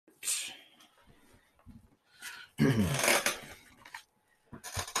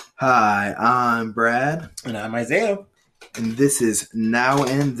Hi, I'm Brad. And I'm Isaiah. And this is Now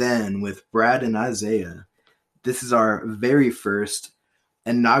and Then with Brad and Isaiah. This is our very first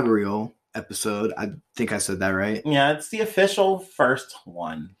inaugural episode. I think I said that right. Yeah, it's the official first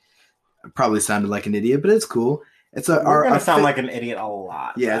one. I probably sounded like an idiot, but it's cool. We're going to sound like an idiot a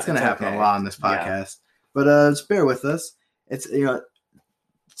lot. Yeah, it's going to happen a lot on this podcast. Yeah. But just bear with us. It's,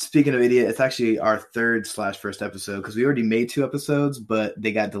 speaking of idiot, it's actually our third/first episode because we already made 2 episodes, but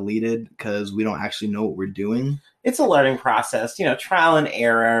they got deleted because we don't actually know what we're doing. It's a learning process, trial and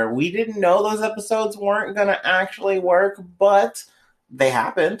error. We didn't know those episodes weren't going to actually work, but they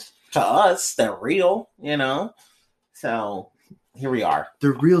happened to us. They're real, So here we are.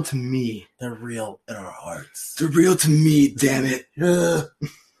 They're real to me. They're real in our hearts. They're real to me, damn it.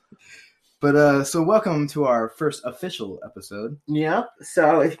 But so welcome to our first official episode. Yeah.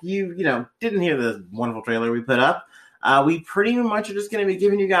 So if you didn't hear the wonderful trailer we put up, we pretty much are just going to be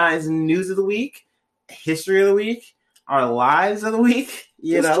giving you guys news of the week, history of the week, our lives of the week.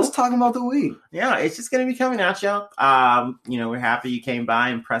 Just talking about the week. Yeah, it's just going to be coming at you. We're happy you came by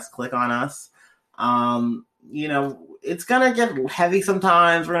and pressed click on us. It's going to get heavy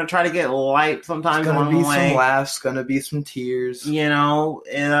sometimes. We're going to try to get light sometimes. There's going to be some laughs, going to be some tears.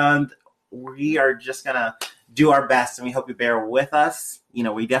 And we are just going to do our best, and we hope you bear with us.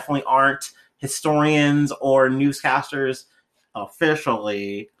 We definitely aren't historians or newscasters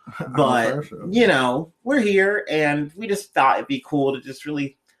officially, but, we're here, and we just thought it'd be cool to just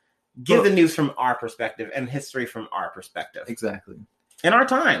really give the news from our perspective and history from our perspective. Exactly. In our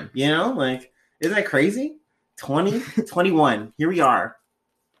time, isn't that crazy? 2021, here we are.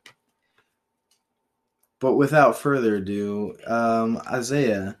 But without further ado,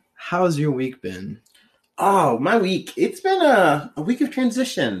 Isaiah, how's your week been? Oh, my week. It's been a week of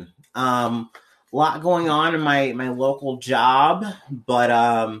transition. A lot going on in my local job,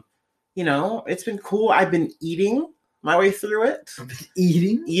 but it's been cool. I've been eating my way through it.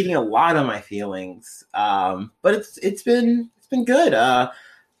 Eating a lot of my feelings. But it's been good.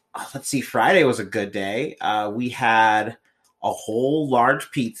 Let's see. Friday was a good day. We had a whole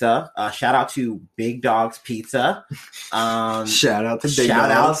large pizza. Shout out to Big Dogs Pizza. Shout out to Big Dogs.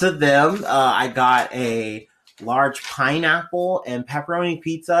 Shout out to them. I got a large pineapple and pepperoni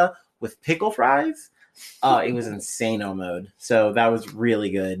pizza with pickle fries. It was insano mode. So that was really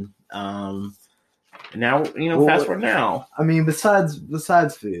good. Now, fast forward now. I mean, besides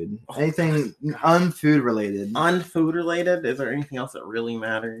food, anything unfood related? Unfood related? Is there anything else that really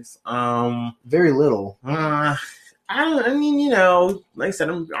matters? Very little. Like I said,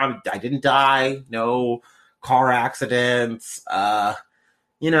 I didn't die. No car accidents.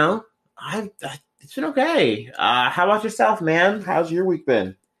 It's been okay. How about yourself, man? How's your week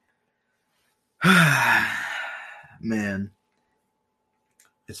been? Man,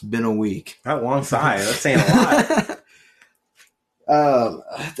 it's been a week. That long sigh. That's saying a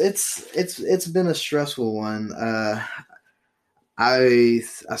lot. It's been a stressful one. I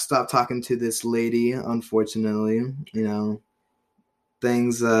stopped talking to this lady, unfortunately.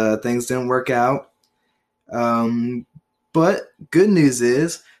 Things didn't work out. But good news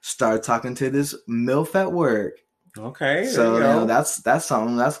is, started talking to this MILF at work. Okay, so that's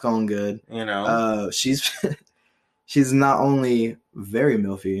something that's going good. She's not only very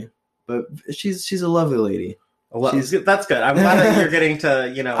MILFy, but she's a lovely lady. Well, that's good. I'm glad that you're getting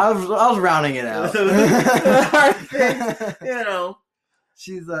to, I was rounding it out.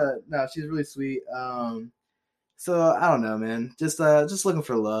 She's really sweet. So I don't know, man. Just looking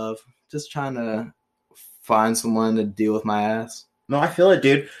for love. Just trying to find someone to deal with my ass. No, I feel it,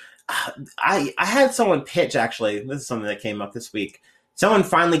 dude. I had someone pitch, actually. This is something that came up this week. Someone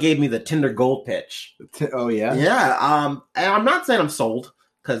finally gave me the Tinder Gold pitch. Oh yeah? Yeah. And I'm not saying I'm sold,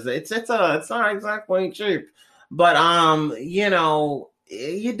 because it's not exactly cheap. But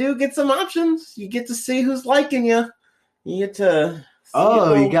you do get some options. You get to see who's liking you. You get to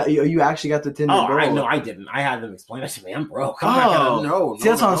you actually got the Tinder Gold. No, I didn't. I had them explain it to me. I'm broke. No. See,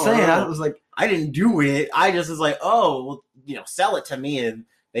 that's what I'm saying. I was like, I didn't do it. I just was like, sell it to me, and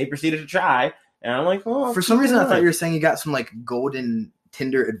they proceeded to try. And I'm like, oh. For some reason, I thought you were saying you got some like golden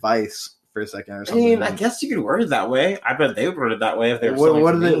Tinder advice for a second or something. I mean, I guess you could word it that way. I bet they would word it that way if they were.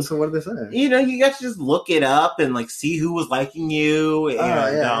 What did they say? You got to just look it up and like see who was liking you,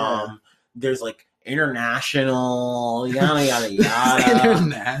 and there's like international, yada yada yada.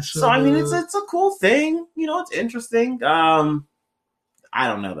 International. So I mean, it's a cool thing. It's interesting. I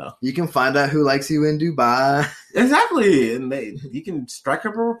don't know though. You can find out who likes you in Dubai. Exactly, and you can strike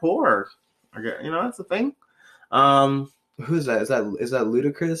up a rapport. That's the thing. Who is that? Is that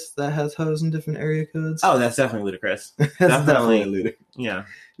Ludacris that has hoes in different area codes? Oh, that's definitely ludicrous. That's definitely Luda. Yeah.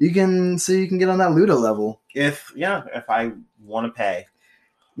 You can get on that Luda level. If I want to pay.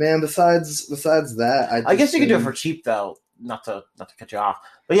 Man, besides that, I guess you could do it for cheap though. Not to cut you off,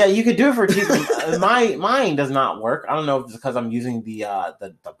 but yeah, you could do it for cheap. Mine does not work. I don't know if it's because I'm using the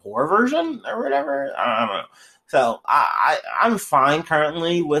poor version or whatever. I don't know. So I'm fine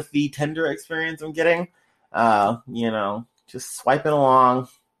currently with the Tinder experience I'm getting. Just swiping along,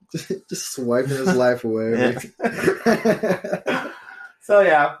 just swiping his life away. So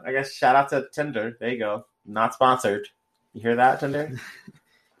yeah, I guess shout out to Tinder. There you go. Not sponsored. You hear that, Tinder?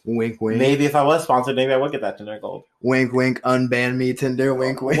 Wink, wink. Maybe if I was sponsored, maybe I would get that Tinder Gold. Wink, wink. Unban me, Tinder.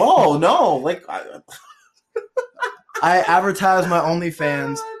 Wink, wink. Whoa, no! Like, I advertised my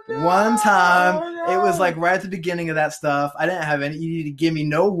OnlyFans one time. No. It was like right at the beginning of that stuff. I didn't have any. You need to give me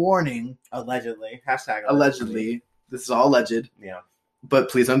no warning. Allegedly. Allegedly. This is all alleged. Yeah. But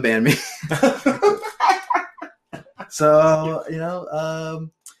please unban me. So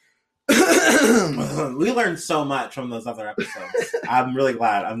we learned so much from those other episodes. I'm really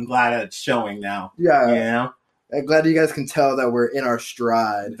glad. I'm glad it's showing now. Yeah. I'm glad you guys can tell that we're in our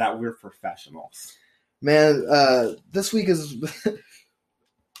stride. That we're professionals. Man, this week is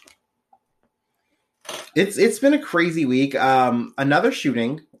it's been a crazy week. Another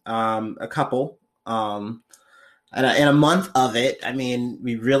shooting, a couple. And a month of it. I mean,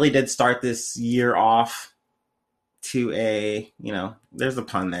 we really did start this year off to a, there's a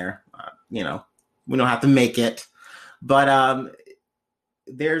pun there. We don't have to make it, but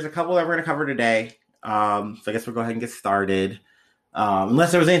there's a couple that we're going to cover today. So I guess we'll go ahead and get started.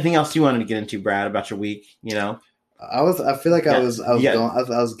 Unless there was anything else you wanted to get into, Brad, about your week, I feel like I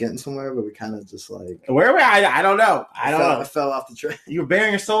was getting somewhere, but we kind of just like where were we? I don't know. I fell off the train. You were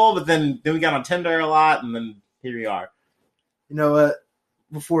bearing your soul, but then we got on Tinder a lot, and then here we are. You know what?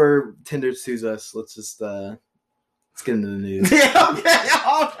 Before Tinder sues us, let's just let's get into the news. Yeah, okay,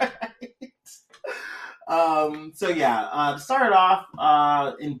 all right. To start off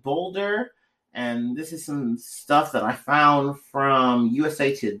in Boulder, and this is some stuff that I found from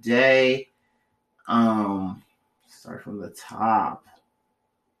USA Today. Start from the top.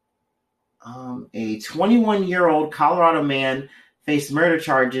 A 21-year-old Colorado man faced murder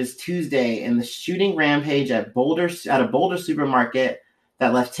charges Tuesday in the shooting rampage at a Boulder supermarket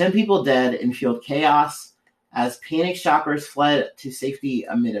that left 10 people dead and fueled chaos as panicked shoppers fled to safety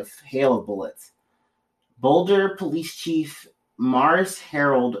amid a hail of bullets. Boulder Police Chief Mars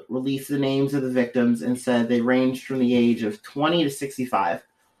Harold released the names of the victims and said they ranged from the age of 20 to 65.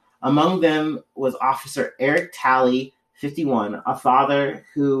 Among them was Officer Eric Talley, 51, a father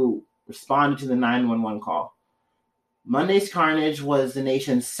who responded to the 911 call. Monday's carnage was the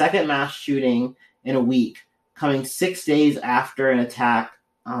nation's second mass shooting in a week, coming 6 days after an attack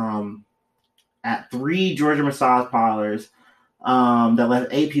at 3 Georgia massage parlors that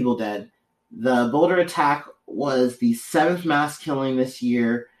left 8 people dead. The Boulder attack was the 7th mass killing this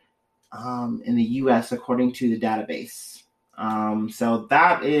year in the U.S., according to the database. So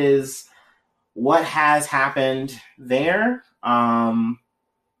that is what has happened there.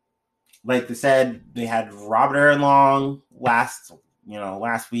 Like I said, they had Robert Aaron Long last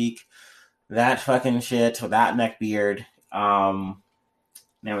week. That fucking shit with that neck beard. Now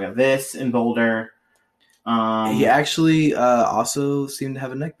we have this in Boulder. He actually also seemed to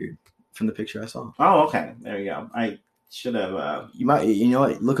have a neck beard from the picture I saw. Oh, okay. There you go. I should have. You know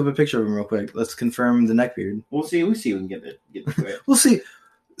what? Look up a picture of him real quick. Let's confirm the neck beard. We'll see. We can get to it. We'll see.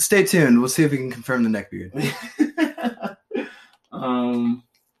 Stay tuned. We'll see if we can confirm the neck beard.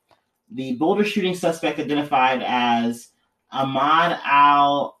 The Boulder shooting suspect, identified as Ahmad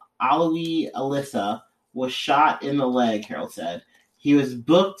Alawi Alyssa, was shot in the leg, Harold said. He was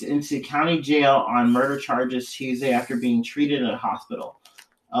booked into county jail on murder charges Tuesday after being treated at a hospital.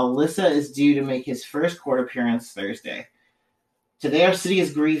 Alyssa is due to make his first court appearance Thursday. Today, our city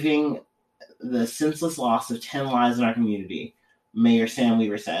is grieving the senseless loss of 10 lives in our community, Mayor Sam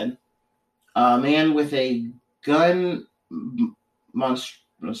Weaver said. A man with a gun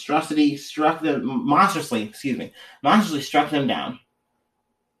monstrously struck them down.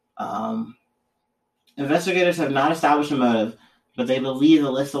 Investigators have not established a motive, but they believe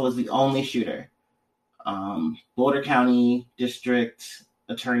Alyssa was the only shooter. Boulder County District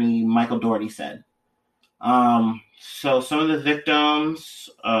Attorney Michael Doherty said. So some of the victims,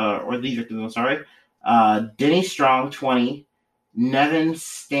 Denny Strong, 20, Nevin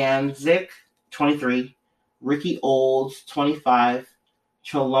Stanzik, 23, Ricky Olds, 25,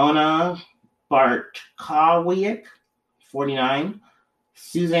 Cholona Bartkowiak, 49,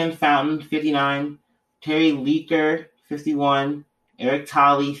 Suzanne Fountain, 59, Terry Leaker, 51. Eric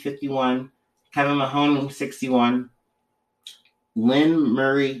Tolley, 51. Kevin Mahoney, 61. Lynn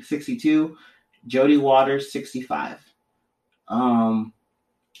Murray, 62. Jody Waters, 65.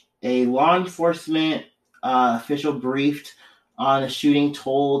 A law enforcement official briefed on a shooting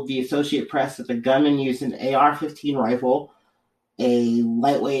told the Associated Press that the gunman used an AR-15 rifle, a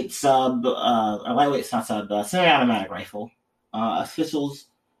semi-automatic rifle. Officials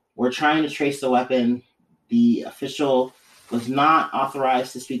were trying to trace the weapon. The official was not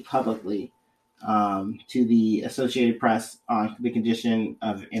authorized to speak publicly to the Associated Press on the condition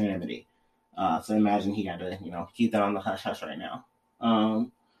of anonymity. So imagine he had to, keep that on the hush hush right now.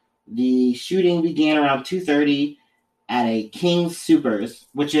 The shooting began around 2:30 at a King's Supers,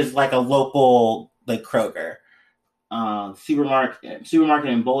 which is like a local Kroger supermarket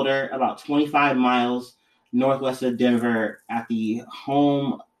in Boulder, about 25 miles northwest of Denver, at the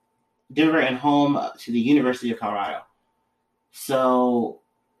home to the University of Colorado. So,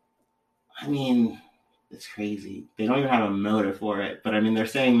 I mean, it's crazy. They don't even have a motive for it, but I mean, they're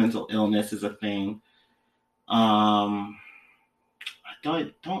saying mental illness is a thing. I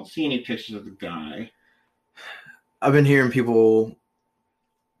don't see any pictures of the guy. I've been hearing people.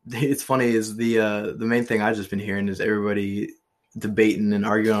 It's funny is the main thing I've just been hearing is everybody debating and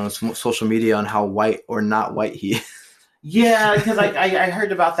arguing on social media on how white or not white he is. Yeah, because I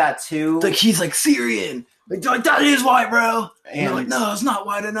heard about that too. Like he's like Syrian. Like that is white, bro. And they're like, no, it's not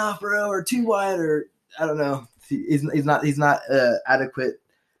white enough, bro, or too white, or I don't know. He's not adequate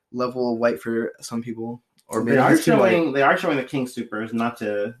level of white for some people. Or maybe they are showing the King Supers, not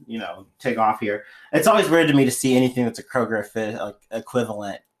to take off here. It's always weird to me to see anything that's a Kroger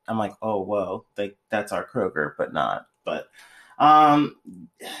equivalent. I'm like, oh whoa, that's our Kroger, but not. But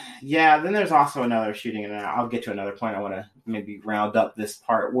yeah. Then there's also another shooting, and I'll get to another point I want to maybe round up this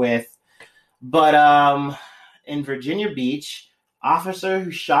part with. But in Virginia Beach, officer who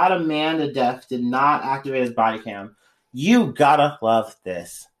shot a man to death did not activate his body cam. You gotta love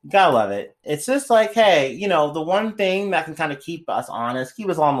this. Gotta love it. It's just like, hey, the one thing that can kind of keep us honest, keep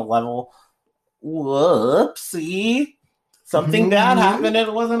us on the level. Whoopsie. Something bad happened and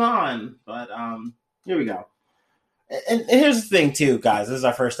it wasn't on. But here we go. And here's the thing too, guys. This is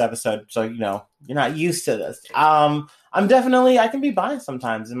our first episode, so you're not used to this. I can be biased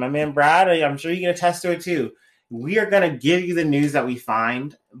sometimes. And my man Brad, I'm sure you can attest to it too. We are going to give you the news that we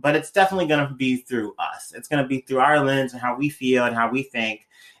find, but it's definitely going to be through us. It's going to be through our lens and how we feel and how we think.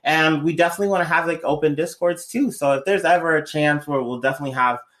 And we definitely want to have open Discords too. So if there's ever a chance where we'll definitely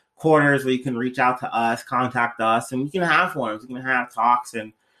have corners where you can reach out to us, contact us, and we can have forums, we can have talks.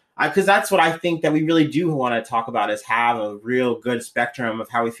 And because that's what I think that we really do want to talk about, is have a real good spectrum of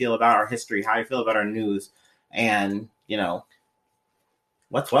how we feel about our history, how we feel about our news, and,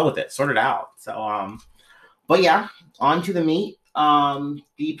 what's well with it, sort it out. So, but yeah, on to the meat.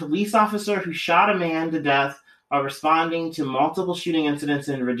 The police officer who shot a man to death while responding to multiple shooting incidents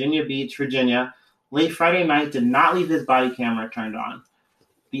in Virginia Beach, Virginia, late Friday night did not leave his body camera turned on.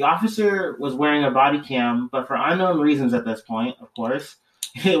 The officer was wearing a body cam, but for unknown reasons at this point, of course,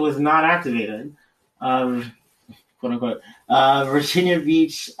 it was not activated. Quote unquote. Virginia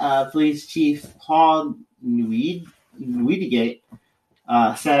Beach Police Chief Paul Nuidigate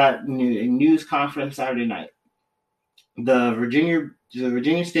said at a news conference Saturday night. The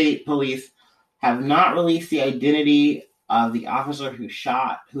Virginia State Police have not released the identity of the officer who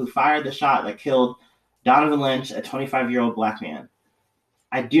fired the shot that killed Donovan Lynch, a 25-year-old black man.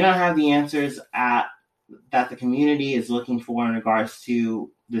 I do not have the answers that the community is looking for in regards to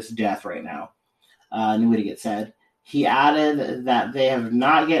this death right now, Nuidigate said. He added that they have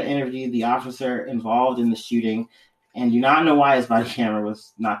not yet interviewed the officer involved in the shooting and do not know why his body camera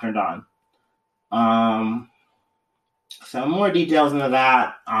was not turned on. Some more details into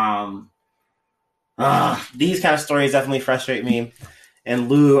that. These kind of stories definitely frustrate me in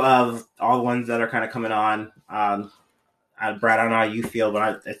lieu of all the ones that are kind of coming on. Brad, I don't know how you feel,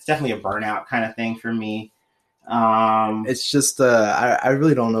 but it's definitely a burnout kind of thing for me. It's just I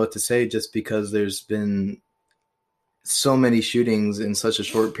really don't know what to say, just because there's been so many shootings in such a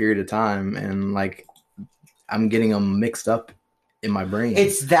short period of time, and I'm getting them mixed up in my brain.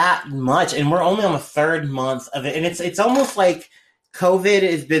 It's that much, and we're only on the third month of it, and it's almost like COVID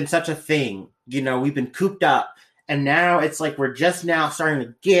has been such a thing. We've been cooped up, and now it's like we're just now starting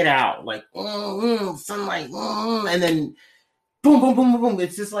to get out, sunlight, and then boom, boom, boom, boom, boom.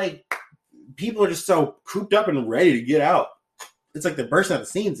 It's just like people are just so cooped up and ready to get out. It's like the bursting at the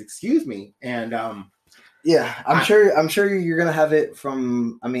seams, excuse me. And yeah, I'm sure you're gonna have it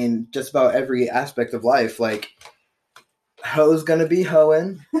from, just about every aspect of life. Like, ho's gonna be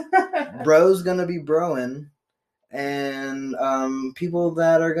hoeing, bro's gonna be broing, and people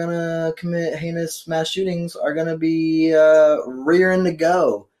that are gonna commit heinous mass shootings are gonna be rearing to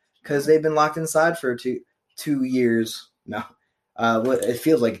go because they've been locked inside for 2 years. No, what it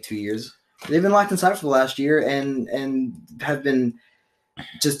feels like 2 years. They've been locked inside for the last year and have been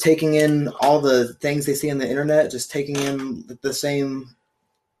just taking in all the things they see on the internet, just taking in the same,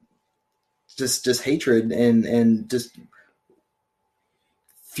 just hatred and just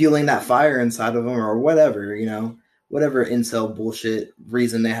feeling that fire inside of them or whatever, whatever incel bullshit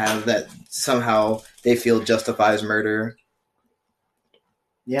reason they have that somehow they feel justifies murder.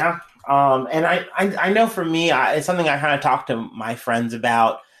 Yeah. And I know for me, it's something I kind of talk to my friends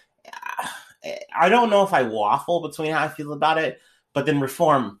about. I don't know if I waffle between how I feel about it, but then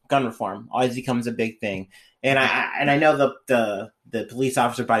gun reform always becomes a big thing. And I know the police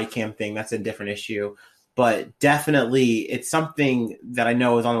officer body cam thing, that's a different issue. But definitely, it's something that I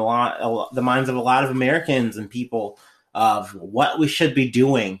know is on the minds of a lot of Americans and people of what we should be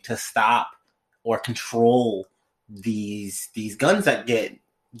doing to stop or control these guns that get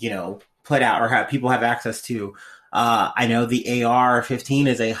put out or have people have access to. I know the AR-15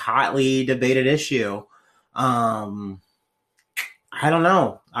 is a hotly debated issue. I don't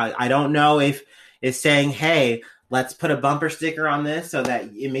know. I don't know if it's saying, hey, let's put a bumper sticker on this so that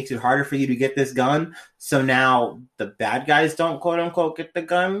it makes it harder for you to get this gun. So now the bad guys don't quote unquote get the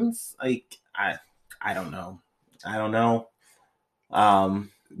guns. Like, I don't know.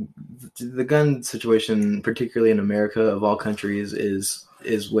 The gun situation, particularly in America of all countries, is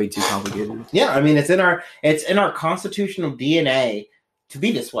way too complicated. Yeah, I mean it's in our constitutional DNA to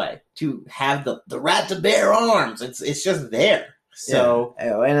be this way, to have the right to bear arms. It's just there. So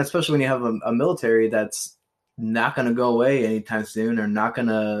and especially when you have a military that's not going to go away anytime soon or not going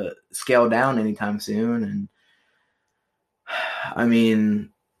to scale down anytime soon. And I mean,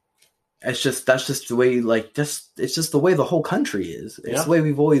 that's just the way, it's just the way the whole country is. It's the way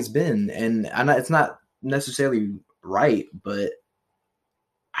we've always been. And it's not necessarily right, but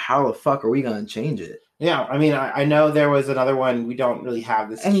how the fuck are we going to change it? Yeah. I mean, I know there was another one. We don't really have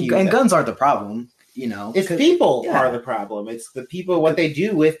this. And guns aren't the problem. It's people are the problem. It's the people, what they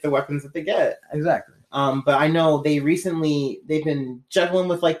do with the weapons that they get. Exactly. But I know they've been juggling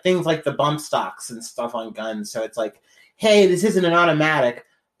with things like the bump stocks and stuff on guns. So it's like, hey, this isn't an automatic,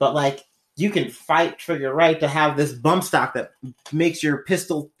 but you can fight for your right to have this bump stock that makes your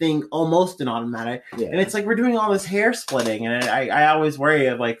pistol thing almost an automatic. Yeah. And it's like we're doing all this hair splitting, and I always worry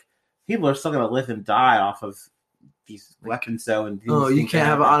of people are still going to live and die off of these weapons. So you can't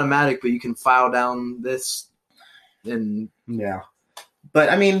have an automatic, but you can file down this. And yeah. But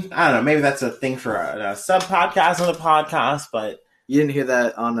I mean, I don't know. Maybe that's a thing for a sub podcast on the podcast. But you didn't hear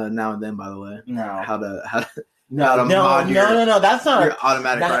that on Now and Then, by the way. No. How to No. That's not your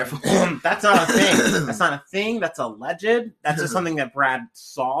automatic rifle. That's not a thing. That's not a thing. That's alleged. That's just something that Brad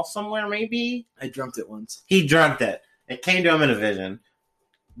saw somewhere. Maybe I dreamt it once. He dreamt it. It came to him in a vision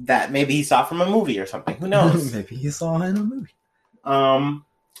that maybe he saw from a movie or something. Who knows? Maybe he saw in a movie.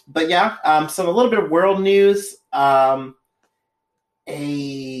 But yeah. A little bit of world news. Let's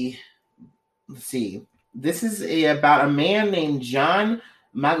see. This is about a man named John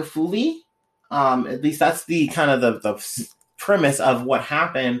Magufuli. At least that's the kind of the premise of what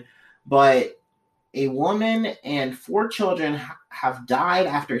happened. But a woman and 4 children have died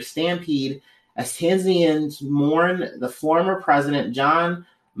after a stampede as Tanzanians mourn the former president John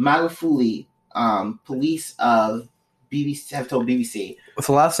Magufuli. Police of BBC have told BBC. With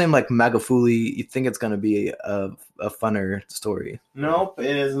a last name like Magufuli, you think it's going to be a funner story. Nope,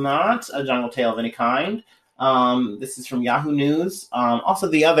 it is not a jungle tale of any kind. This is from Yahoo News. Also,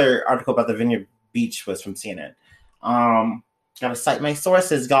 the other article about the Vineyard Beach was from CNN. Gotta cite my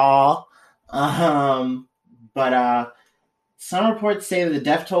sources, y'all. But some reports say that the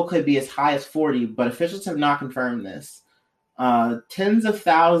death toll could be as high as 40, but officials have not confirmed this. Tens of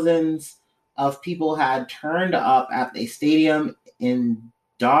thousands of people had turned up at a stadium in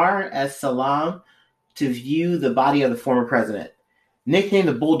Dar es Salaam to view the body of the former president. Nicknamed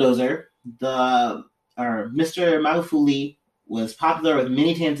the Bulldozer, Mr. Magufuli was popular with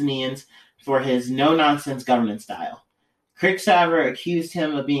many Tanzanians for his no-nonsense government style. Critics, however, accused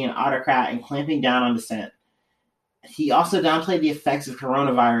him of being an autocrat and clamping down on dissent. He also downplayed the effects of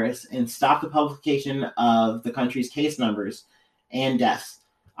coronavirus and stopped the publication of the country's case numbers and deaths.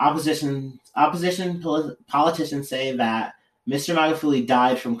 Opposition politicians say that Mr. Magufuli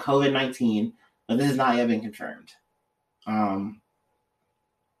died from COVID-19, but this has not yet been confirmed.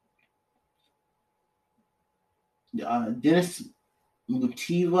 Dennis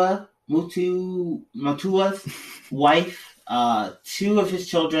Mutua's wife, 2 of his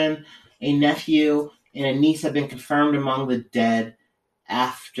children, a nephew, and a niece have been confirmed among the dead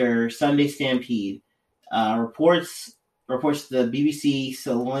after Sunday stampede. Reports the BBC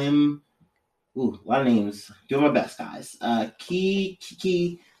Salim. Ooh, a lot of names. Doing my best, guys.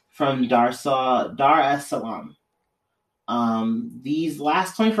 Kiki from Dar es Salaam. These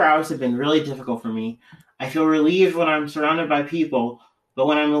last 24 hours have been really difficult for me. I feel relieved when I'm surrounded by people, but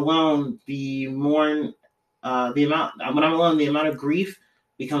when I'm alone, the amount of grief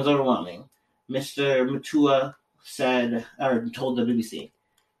becomes overwhelming. Mr. Mutua told the BBC.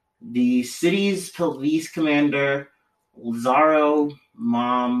 The city's police commander, Lazaro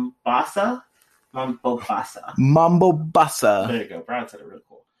Mambasa. There you go. Brad said it really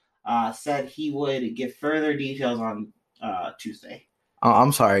cool. Said he would give further details on Tuesday.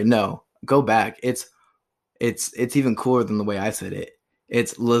 I'm sorry. No, go back. It's even cooler than the way I said it.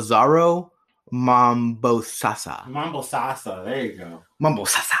 It's Lazaro Mambosasa. Mambosasa. There you go.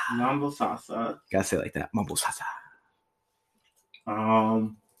 Mambosasa. Gotta say it like that. Mambosasa.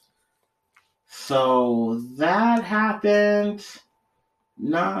 So that happened.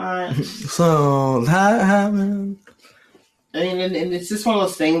 So that happened. I mean, and it's just one of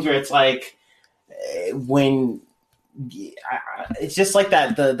those things where it's like when it's just like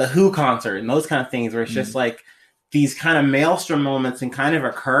that the Who concert and those kind of things where it's just like these kind of maelstrom moments and kind of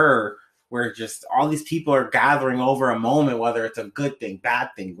occur where just all these people are gathering over a moment, whether it's a good thing, bad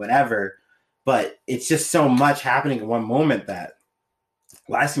thing, whatever. But it's just so much happening in one moment that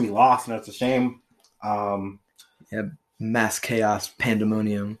lives can be lost, and it's a shame. Mass chaos,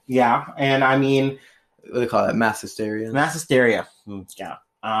 pandemonium. Yeah, and I mean, what do they call it? Mass hysteria. Mass hysteria. Yeah.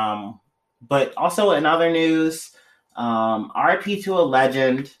 But also in other news, RIP to a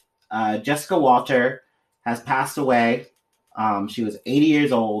legend. Jessica Walter has passed away. She was 80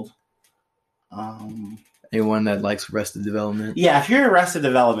 years old. Anyone that likes Arrested Development? Yeah, if you're an Arrested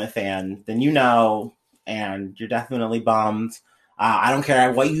Development fan, then you know, and you're definitely bummed. I don't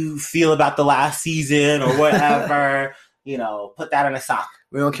care what you feel about the last season or whatever. Put that in a sock.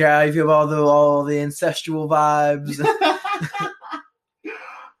 We don't care how you feel about all the incestual vibes.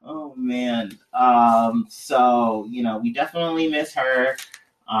 Oh man. So we definitely miss her.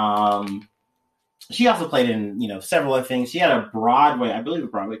 She also played in several other things. She had a Broadway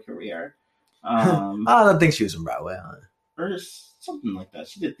career. I don't think she was in Broadway, or something like that.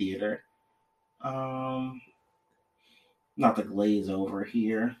 She did theater. Not the glaze over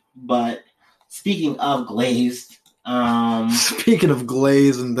here, but speaking of glazed. Speaking of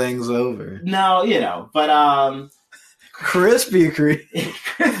glaze and things over. No, but Krispy Kreme.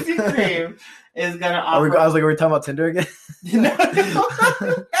 Krispy Kreme is gonna offer. I was like, are we talking about Tinder again? No,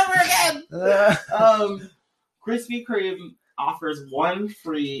 never again. Krispy Kreme offers one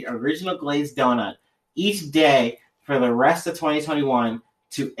free original glazed donut each day for the rest of 2021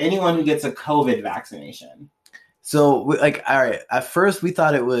 to anyone who gets a COVID vaccination. So, all right. At first, we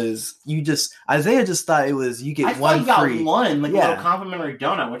thought it was Isaiah just thought it was you get one free. Got one, a little complimentary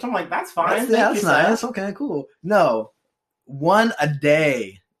donut, which I'm like, that's fine. That's nice. Okay, cool. No, one a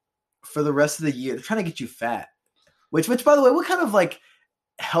day for the rest of the year. They're trying to get you fat. Which, by the way, what kind of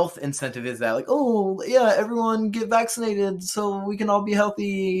health incentive is that? Everyone get vaccinated so we can all be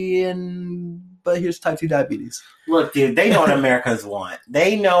healthy. But here's type 2 diabetes. Look, dude, they know what Americans want.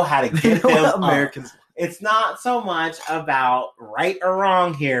 They know how to get them Americans. It's not so much about right or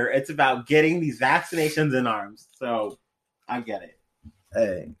wrong here. It's about getting these vaccinations in arms. So I get it.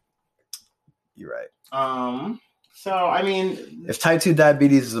 Hey, you're right. So I mean, if type 2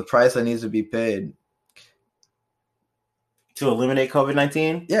 diabetes is a price that needs to be paid to eliminate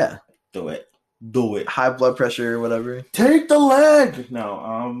COVID-19, yeah, do it. High blood pressure, whatever. Take the leg.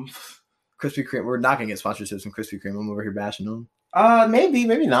 No, Krispy Kreme. We're not gonna get sponsorships from Krispy Kreme. I'm over here bashing them.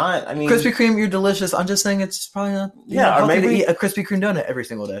 Maybe not. I mean, Krispy Kreme, you're delicious. I'm just saying it's probably not. Or maybe to eat a Krispy Kreme donut every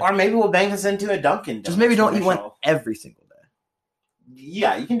single day. Or maybe we'll bank us into a Dunkin'. Just maybe don't eat one every single day.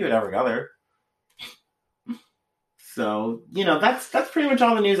 Yeah, you can do it every other. So that's pretty much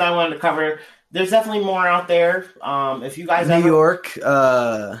all the news I wanted to cover. There's definitely more out there. If you guys New York,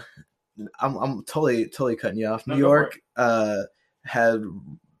 I'm totally cutting you off. New York had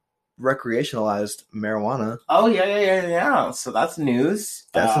recreationalized marijuana. Oh yeah. So that's news.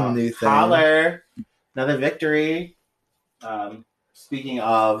 That's a new thing. Holler, another victory. Speaking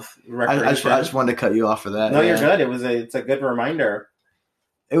of recreation, I just wanted to cut you off for that. No, you're good. It's a good reminder.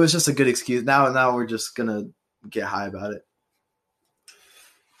 It was just a good excuse. Now we're just gonna get high about it.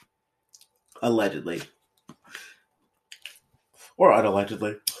 Allegedly. Or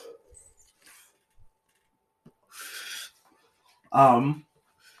unallegedly.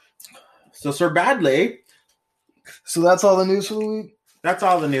 So Sir Badley. So that's all the news for the week? That's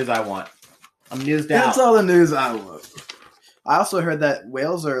all the news I want. I'm newsed out. That's all the news I want. I also heard that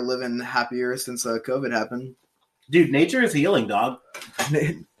whales are living happier since COVID happened. Dude, nature is healing, dog.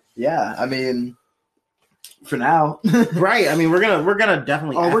 Yeah, I mean, for now. Right. I mean, we're gonna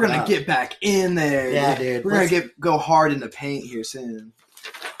definitely. Oh, we're gonna get back in there. Yeah, dude. We're gonna go hard in the paint here soon,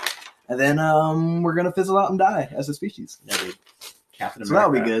 and then we're gonna fizzle out and die as a species. Yeah, dude. Captain America. So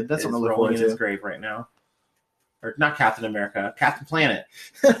that'll be good. That's what I'm looking forward to. In his grave right now, or not Captain America, Captain Planet.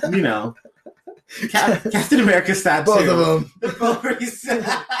 You know, Captain America's sad both too. of them. They're both pretty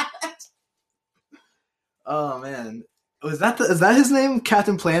sad. Oh man, is that his name?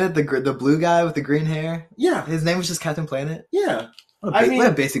 Captain Planet, the blue guy with the green hair. Yeah, his name was just Captain Planet. Yeah, what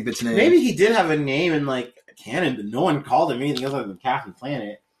a basic bitch name. Maybe he did have a name in like canon, but no one called him anything other than Captain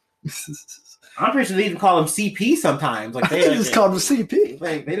Planet. I'm pretty sure they even call him CP sometimes. Like they just called him CP.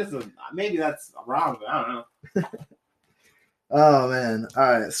 Like they just maybe that's wrong, but I don't know. Oh man!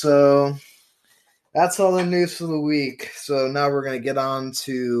 All right, so that's all the news for the week. So now we're gonna get on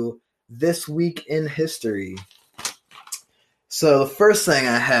to this week in history. So the first thing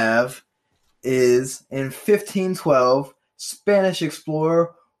I have is in 1512, Spanish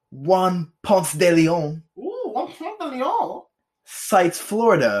explorer Juan Ponce de Leon. Ooh, Juan Ponce de Leon sights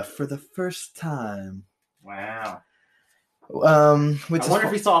Florida for the first time. Wow. Which I wonder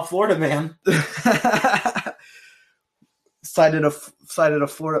if he saw a Florida man. Sighted a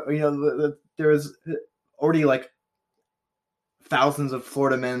Florida. You know, there was already like thousands of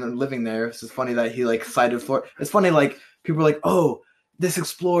Florida men living there. It's just funny that he like sighted Florida. It's funny, like people are like, "Oh, this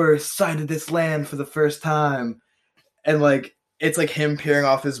explorer sighted this land for the first time," and like it's like him peering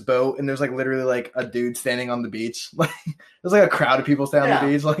off his boat, and there's like literally like a dude standing on the beach. Like there's like a crowd of people standing on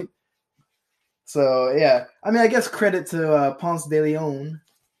the beach. Like, so yeah. I mean, I guess credit to Ponce de Leon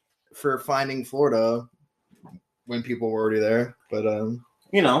for finding Florida when people were already there. But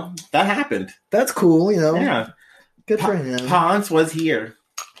you know, that happened. That's cool. You know, yeah. Good for him. Ponce was here.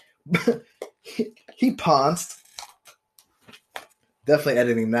 he ponced. Definitely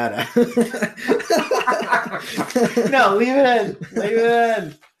editing that out. No, leave it in. Leave it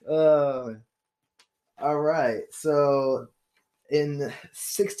in. All right. So in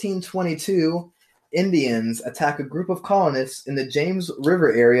 1622, Indians attack a group of colonists in the James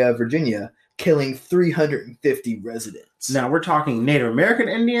River area of Virginia, killing 350 residents. Now, we're talking Native American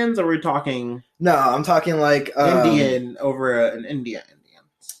Indians, or we're talking... No, I'm talking like... Indian over an Indian.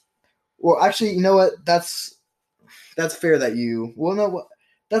 Well, actually, you know what? That's fair that you... Well, no,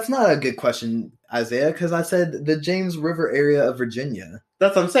 that's not a good question, Isaiah, because I said the James River area of Virginia.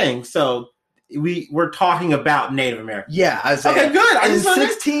 That's what I'm saying. So we're talking about Native Americans. Yeah, Isaiah. Okay, good. In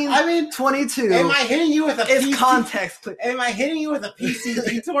 1622. Am I hitting you with a it's context? Am I hitting you with a PC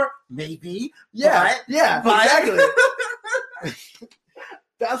detour? Maybe. Yeah. But, Exactly.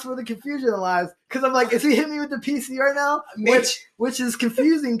 That's where the confusion lies. Because I'm like, is he hitting me with the PC right now? Which is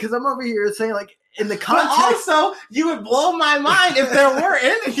confusing because I'm over here saying like in the context. But also, you would blow my mind if there were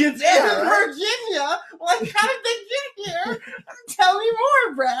Indians in Virginia. Like, how did they get here? Tell me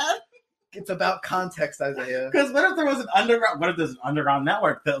more, Brad. It's about context, Isaiah. Because what if there was an underground? What if there's an underground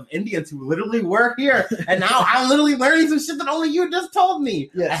network of Indians who literally were here, and now I'm literally learning some shit that only you just told me?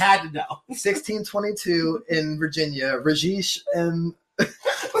 Yes. I had to know. 1622 in Virginia, Rajesh and.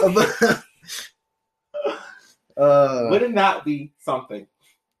 Wouldn't that be something?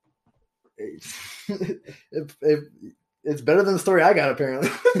 It's better than the story I got, apparently.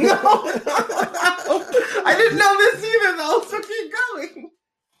 No. I didn't know this either, though, so keep going.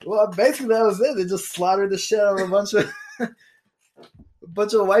 Well, basically that was it. They just slaughtered the shit out of a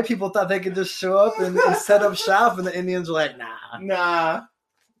bunch of white people. Thought they could just show up and set up shop, and the Indians were like, nah.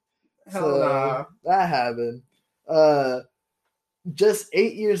 Hell nah. That happened. Just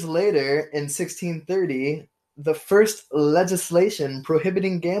 8 years later, in 1630, the first legislation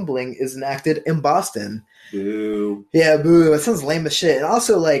prohibiting gambling is enacted in Boston. Boo. Yeah, boo. It sounds lame as shit. And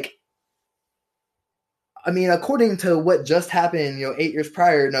also, like, I mean, according to what just happened, 8 years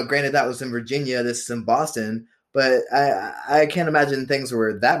prior, now granted that was in Virginia, this is in Boston, but I can't imagine things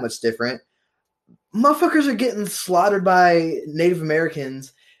were that much different. Motherfuckers are getting slaughtered by Native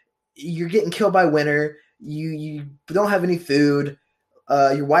Americans. You're getting killed by winter. You don't have any food.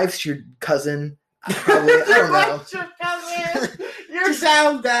 Your wife's your cousin. Probably, I don't know. Your cousin. You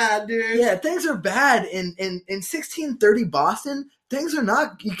sound bad, dude. Yeah, things are bad in 1630 Boston. Things are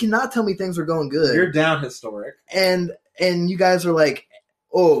not. You cannot tell me things are going good. You're down historic. And you guys are like,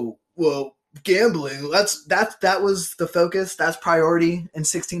 oh well, gambling. That was the focus. That's priority in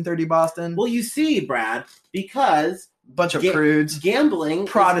 1630 Boston. Well, you see, Brad, because bunch of prudes, gambling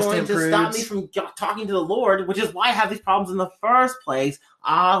Protestant is going to stop me from talking to the Lord, which is why I have these problems in the first place.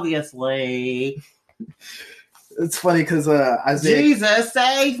 Obviously, it's funny because Isaiah, Jesus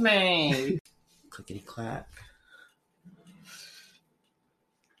save me. Clickety clack.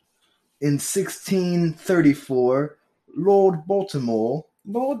 In 1634, Lord Baltimore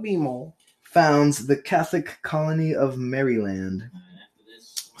founds the Catholic colony of Maryland.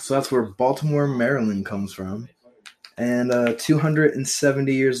 So that's where Baltimore, Maryland comes from. And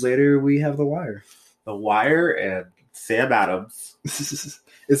 270 years later, we have The Wire. The Wire and Sam Adams.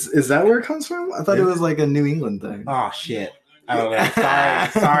 Is that where it comes from? I thought it was like a New England thing. Oh, shit. I don't know.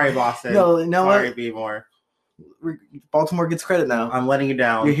 Sorry, Boston. No, sorry, what? B-more. Baltimore gets credit now. I'm letting you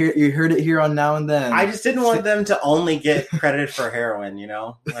down. You heard it here on Now and Then. I just didn't want them to only get credited for heroin, you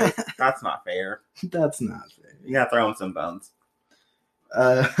know? Like, that's not fair. That's not fair. You gotta throw in some bones.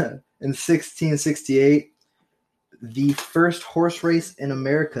 In 1668, the first horse race in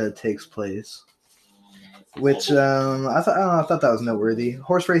America takes place, which I thought that was noteworthy.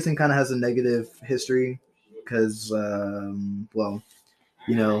 Horse racing kind of has a negative history because, well,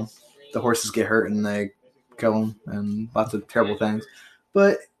 you know, the horses get hurt and they kill them and lots of terrible things.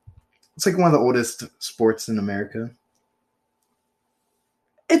 But it's like one of the oldest sports in America.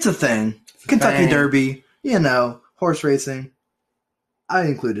 It's a thing. Kentucky Derby, you know, horse racing. I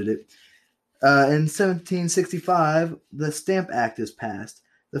included it. In 1765, the Stamp Act is passed,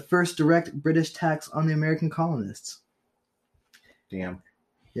 the first direct British tax on the American colonists. Damn.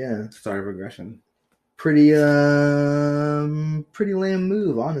 Yeah. Start of regression. Pretty lame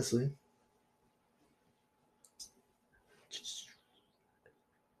move, honestly.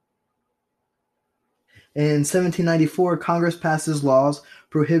 In 1794, Congress passes laws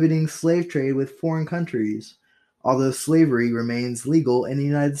prohibiting slave trade with foreign countries, although slavery remains legal in the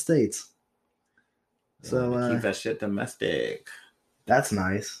United States. So keep that shit domestic. That's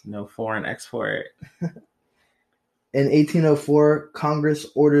nice. No foreign export. In 1804, Congress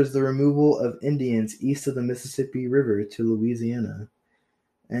orders the removal of Indians east of the Mississippi River to Louisiana.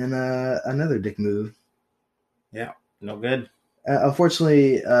 And another dick move. Yeah, no good.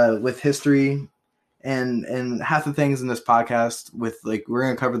 Unfortunately, with history and half the things in this podcast, with like we're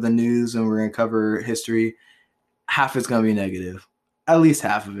going to cover the news and we're going to cover history, half is going to be negative. At least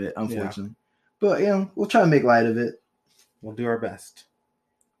half of it, unfortunately. Yeah. But, you know, we'll try to make light of it. We'll do our best.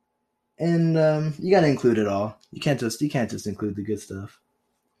 And you got to include it all. You can't just include the good stuff.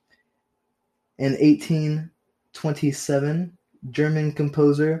 In 1827, German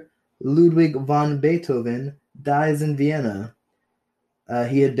composer Ludwig von Beethoven dies in Vienna.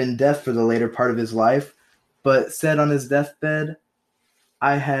 He had been deaf for the later part of his life, but said on his deathbed,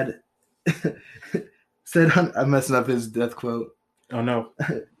 I'm messing up his death quote. Oh no.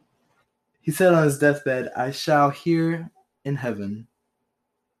 He said on his deathbed, "I shall hear in heaven."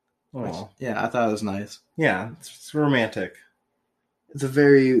 Oh. Yeah, I thought it was nice. Yeah, it's romantic. It's a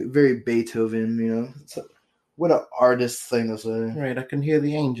very, very Beethoven, you know. What an artist thing to say. Right, I can hear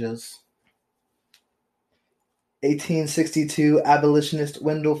the angels. 1862, abolitionist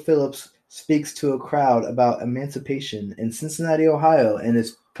Wendell Phillips speaks to a crowd about emancipation in Cincinnati, Ohio, and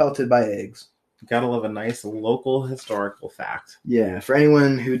is pelted by eggs. Gotta love a nice local historical fact. Yeah, for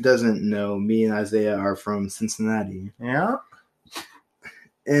anyone who doesn't know, me and Isaiah are from Cincinnati. Yeah.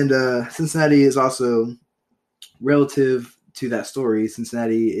 And Cincinnati is also, relative to that story,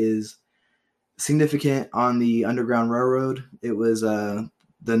 Cincinnati is significant on the Underground Railroad. It was the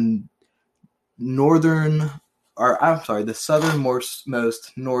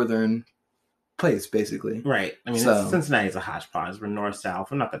southernmost northern place, basically. Right. I mean, Cincinnati is a hodgepodge. We're north-south.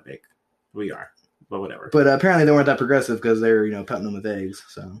 We're not that big. We are, but whatever. But apparently they weren't that progressive because they were, pelting them with eggs.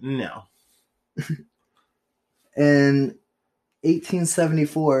 So no. In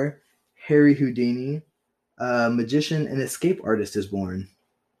 1874, Harry Houdini, a magician and escape artist, is born.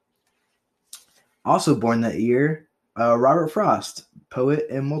 Also born that year, Robert Frost, poet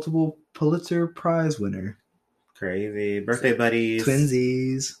and multiple Pulitzer Prize winner. Crazy. Birthday buddies.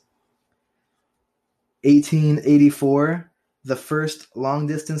 Twinsies. 1884, the first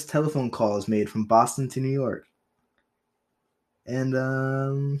long-distance telephone call is made from Boston to New York. And,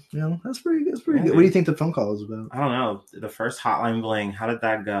 that's pretty good. What do you think the phone call was about? I don't know. The first hotline bling, how did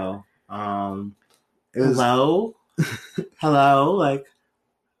that go? Hello? Hello? Like,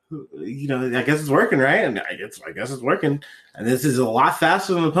 I guess it's working, right? And I guess it's working. And this is a lot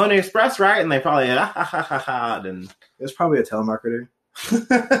faster than the Pony Express, right? And they probably, and it's probably a telemarketer.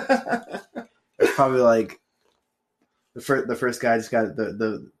 It's probably like, The first guy just got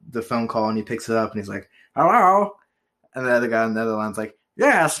the phone call and he picks it up and he's like, "Hello," and the other guy on the other line's like,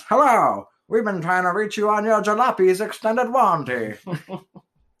 "Yes, hello. We've been trying to reach you on your jalape's extended warranty."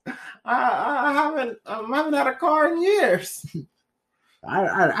 I haven't had a car in years.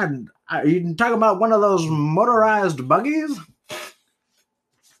 Are you talking about one of those motorized buggies?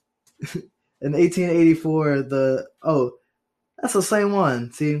 In 1884, that's the same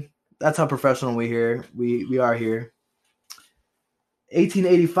one. See, that's how professional we are here.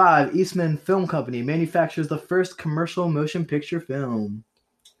 1885, Eastman Film Company manufactures the first commercial motion picture film.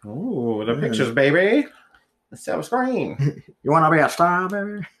 Oh, the pictures, baby. The silver screen. You want to be a star,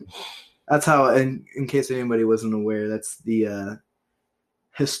 baby? That's how, in case anybody wasn't aware, that's the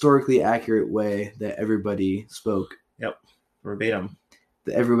historically accurate way that everybody spoke. Yep, verbatim.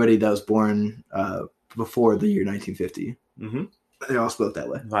 Everybody that was born before the year 1950. Mm-hmm. They all spoke that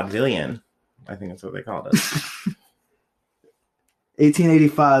way. Vaudevillian, I think that's what they called it.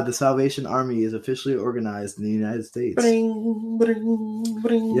 1885, the Salvation Army is officially organized in the United States. Bring, bring,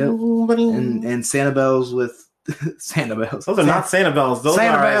 bring, yep. bring. And Santa bells with Santa bells. Those are not Santa bells. Those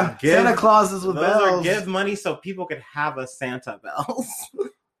are Santa Clauses with bells. Those are give money so people could have a Santa bells.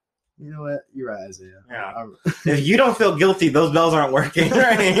 You know what? You're right, Isaiah. Yeah. If you don't feel guilty, those bells aren't working,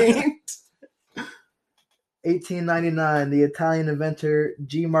 right? 1899, the Italian inventor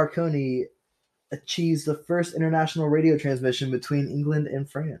G. Marconi achieves the first international radio transmission between England and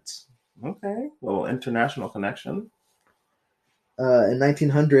France. Okay, little international connection. In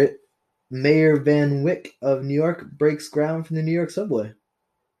 1900, Mayor Van Wyck of New York breaks ground for the New York subway.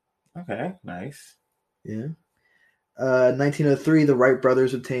 Okay, nice. Yeah. 1903, the Wright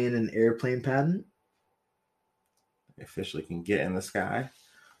brothers obtain an airplane patent. They officially can get in the sky.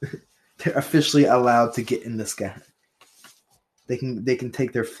 They're officially allowed to get in the sky. They can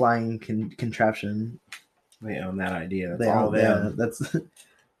take their flying contraption. They own that idea. That's all them. Yeah, that's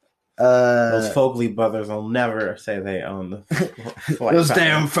those Fogley brothers will never say they own the flight those patent.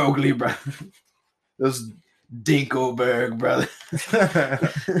 Damn Fogley brothers. Those Dinkelberg brothers.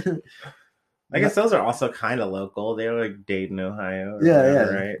 I guess those are also kind of local. They're like Dayton, Ohio. Yeah.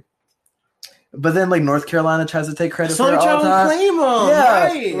 Right. But then, like, North Carolina tries to take credit for it all the time. Claim them.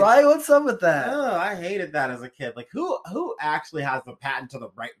 Yeah, right. What's up with that? Oh, I hated that as a kid. Like, who actually has the patent to the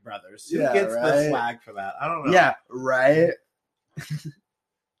Wright brothers? Who gets the flag for that? I don't know. Yeah, right.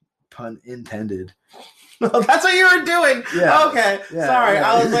 Pun intended. That's what you were doing. Yeah. Okay. Yeah, sorry. yeah.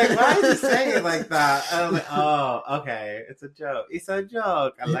 I was like, why is he saying it like that? I was like, oh, okay. It's a joke. It's a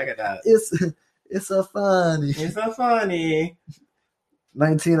joke. I like it. It's so funny. It's so funny.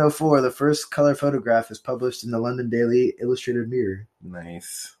 1904, the first color photograph is published in the London Daily Illustrated Mirror.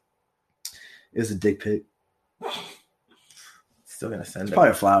 Nice. It was a dick pic. Still gonna send it's it.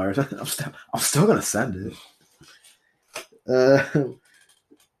 Probably flowers. I'm still gonna send it.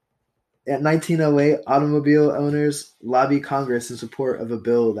 At 1908, automobile owners lobby Congress in support of a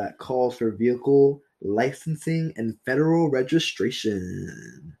bill that calls for vehicle licensing and federal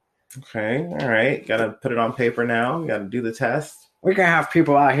registration. Okay, all right. Got to put it on paper now. Got to do the test. We can have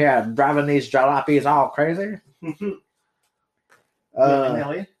people out here driving these jalopies all crazy.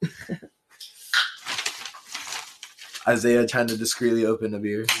 Nelly. Isaiah trying to discreetly open a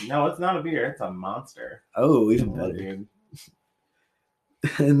beer. No, it's not a beer. It's a monster. Oh, even better. Dude.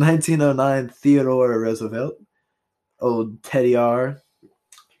 In 1909, Theodore Roosevelt, old Teddy R.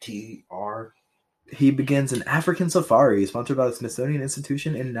 TR. He begins an African safari sponsored by the Smithsonian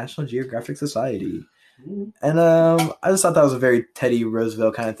Institution and National Geographic Society. And I just thought that was a very Teddy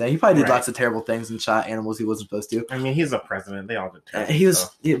Roosevelt kind of thing. He probably did lots of terrible things and shot animals he wasn't supposed to. I mean, he's a president. They all did terrible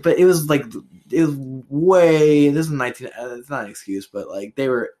but it was like, it was way, this is 19, it's not an excuse, but like they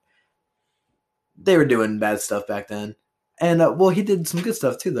were doing bad stuff back then. And, he did some good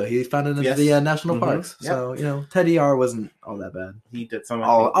stuff, too, though. He founded the national parks. Yep. So, Teddy R wasn't all that bad. He did some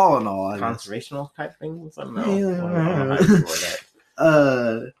all in all, conservational type things. I don't know. I don't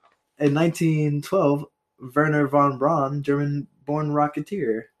know in 1912, Werner von Braun, German-born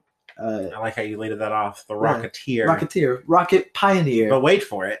rocketeer. I like how you laid that off. The rocketeer. Rocketeer. Rocket pioneer. But wait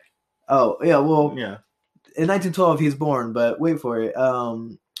for it. Oh, yeah, well, yeah. In 1912, he was born, but wait for it.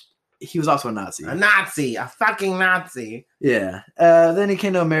 He was also a Nazi. A fucking Nazi. Yeah. Then he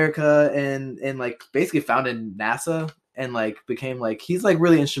came to America and like basically founded NASA and like became like he's like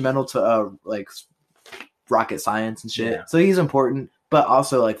really instrumental to like rocket science and shit. Yeah. So he's important, but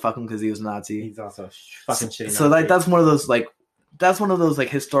also like fuck him because he was a Nazi. He's also fucking shitty. So like that's one of those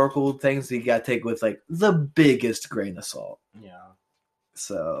historical things that you gotta take with like the biggest grain of salt. Yeah.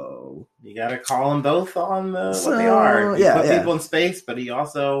 So you gotta call them both on what they are. He put people in space, but he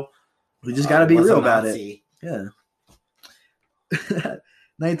also. We just got to be real about it. Yeah.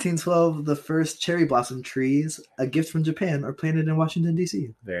 1912, the first cherry blossom trees, a gift from Japan, are planted in Washington,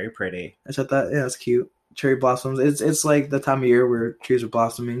 D.C. Very pretty. I thought that, yeah, it's cute. Cherry blossoms. It's like the time of year where trees are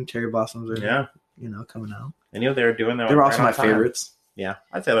blossoming. Cherry blossoms are, coming out. I knew they were doing that. They were also my favorites. Yeah,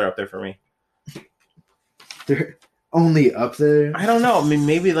 I'd say they're up there for me. They're only up there. I don't know. I mean,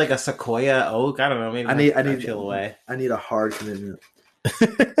 maybe like a sequoia oak. I don't know. Maybe I need chill away. I need a hard commitment.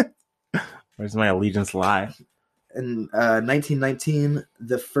 Where's my allegiance lie? In 1919,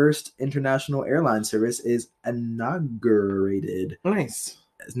 the first international airline service is inaugurated. Nice.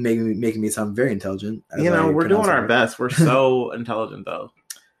 It's making me sound very intelligent. We're doing our best. We're so intelligent, though.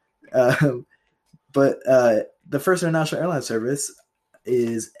 But the first international airline service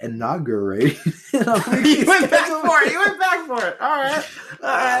is inaugurated. You went back for it. All right.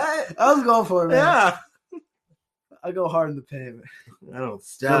 I was going for it, man. Yeah. I go hard in the paint. I don't Go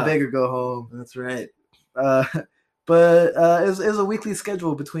stop. big or go home. That's right. But it was a weekly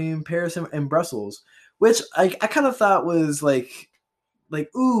schedule between Paris and Brussels, which I kind of thought was like,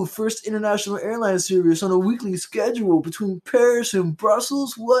 ooh, first international airline service on a weekly schedule between Paris and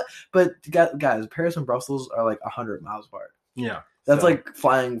Brussels. What? But guys, Paris and Brussels are like 100 miles apart. Yeah, that's like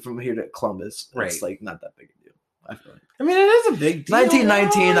flying from here to Columbus. Right. It's like not that big a deal. I feel like. I mean, it is a big deal.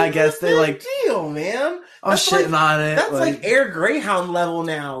 1919, I guess they like deal, man. I'm shitting on it. That's like Air Greyhound level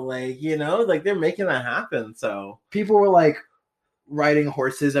now. Like they're making that happen. So people were like riding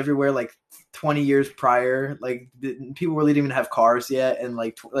horses everywhere, like 20 years prior. Like people really didn't even have cars yet, and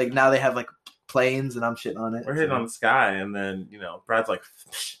like now they have like planes, and I'm shitting on it. We're hitting on the sky, and then Brad's like,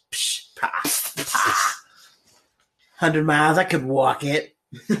 psh, psh, pah, pah. 100 miles, I could walk it.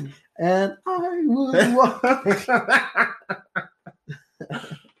 And I would walk.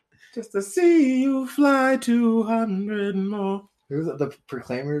 Just to see you fly 200 more. Who's that? The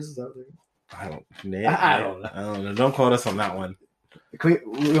Proclaimers? Is that I don't know. Don't quote us on that one.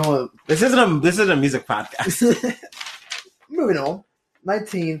 This isn't a music podcast. Moving on.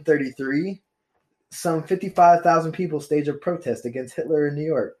 1933. Some 55,000 people stage a protest against Hitler in New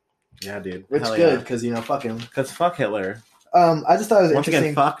York. Yeah, dude. Which Hell good, because fuck him. Because fuck Hitler. I just thought it was Once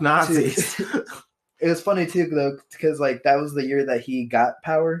interesting. Again, fuck Nazis. It was funny too, though, because like that was the year that he got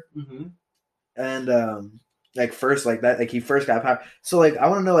power, and first like that, like he first got power. So like I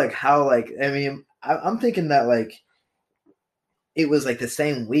want to know like how like I mean I'm thinking that like it was like the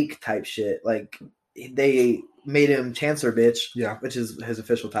same week type shit. Like they made him Chancellor bitch, which is his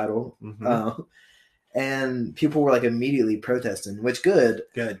official title. And people were like immediately protesting, which good,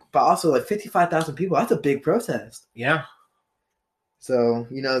 but also like 55,000 people. That's a big protest. Yeah. So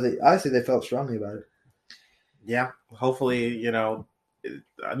obviously they felt strongly about it. Yeah. Hopefully, I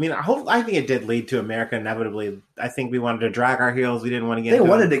think it did lead to America inevitably. I think we wanted to drag our heels. We didn't want to get. They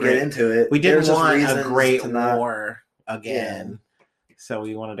wanted to get into it. We didn't want a great war again. Yeah. So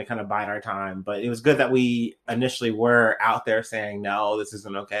we wanted to kind of bide our time. But it was good that we initially were out there saying, no, this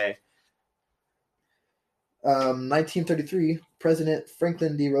isn't okay. 1933, President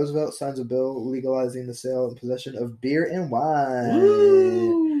Franklin D. Roosevelt signs a bill legalizing the sale and possession of beer and wine.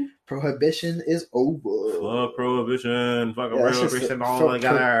 Woo! Prohibition is over. Fuck prohibition. Fuck prohibition all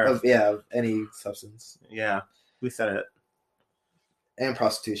together. Of any substance. Yeah, we said it. And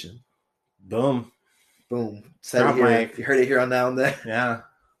prostitution. Boom. Said it here. You heard it here on Now and Then. Yeah.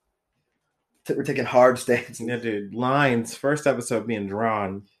 We're taking hard stands. Yeah, dude. Lines. First episode being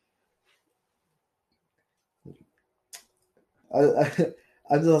drawn.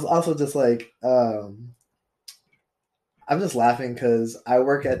 I'm just also just like I'm just laughing because I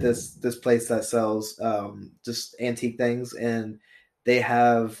work at this place that sells just antique things, and they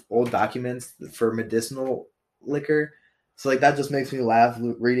have old documents for medicinal liquor. So like that just makes me laugh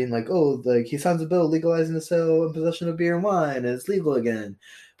reading like, oh, like he signs a bill legalizing the sale and possession of beer and wine, and it's legal again.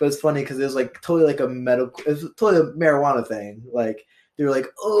 But it's funny because it was like totally like it's totally a marijuana thing. Like they were like,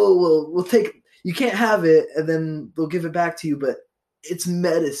 oh, well, we'll take. You can't have it, and then they'll give it back to you, but it's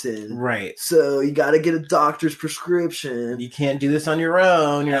medicine. Right. So you got to get a doctor's prescription. You can't do this on your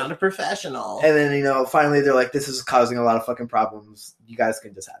own. You're not a professional. And then, finally they're like, this is causing a lot of fucking problems. You guys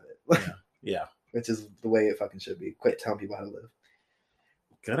can just have it. Yeah. Which is the way it fucking should be. Quit telling people how to live.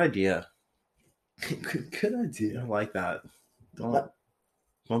 Good idea. Good idea. I like that. Don't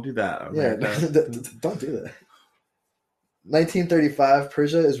do that. Don't do that. 1935,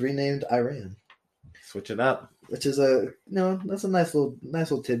 Persia is renamed Iran. Switch it up. Which is that's a nice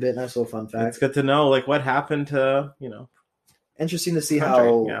little tidbit, nice little fun fact. It's good to know, like, what happened to, Interesting to see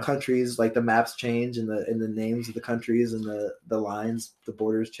how countries, like, the maps change and the names of the countries and the lines, the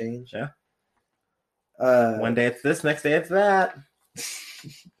borders change. Yeah. One day it's this, next day it's that.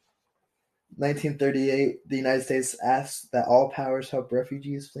 1938, the United States asked that all powers help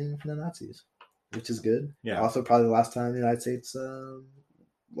refugees fleeing from the Nazis, which is good. Yeah. Also, probably the last time the United States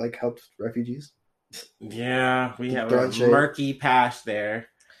helped refugees. Yeah, we have Throwing a shade. murky past there.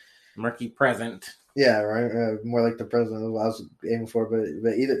 Murky present. Yeah, right. More like the president of what I was aiming for,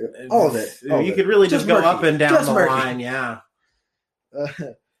 but either all of it. You could really just go murky. up and down Just the murky. line. Yeah.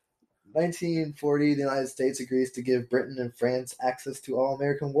 1940, the United States agrees to give Britain and France access to all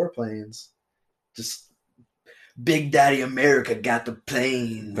American warplanes. Just Big Daddy America got the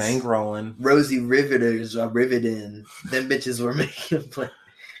planes. Bankrolling. Rosie Riveters are riveting. Them bitches were making planes.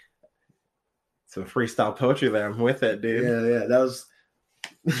 Some freestyle poetry there. I'm with it, dude. Yeah. That was.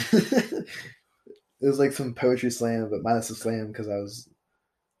 It was like some poetry slam, but minus the slam because I was.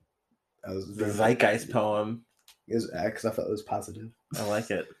 The Zeitgeist poem. It was because I felt it was positive. I like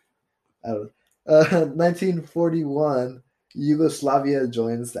it. 1941, Yugoslavia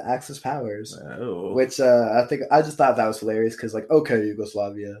joins the Axis powers, which I just thought that was hilarious because, like, okay,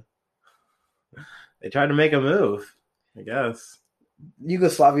 Yugoslavia. They tried to make a move, I guess.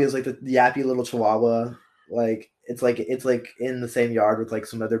 Yugoslavia is like the yappy little chihuahua. Like it's like in the same yard with like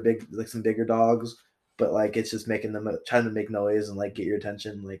some other some bigger dogs, but like it's just making them trying to make noise and like get your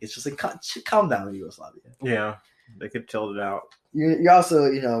attention. Like it's just like calm down, Yugoslavia. Yeah, they could tilt it out. You're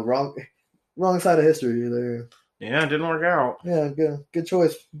also wrong side of history there. Yeah, it didn't work out. Yeah, good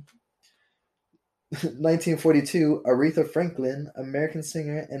choice. 1942, Aretha Franklin, American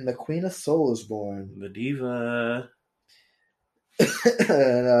singer and the Queen of Soul, is born. The diva.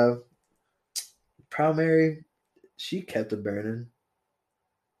 And Proud Mary, she kept it burning.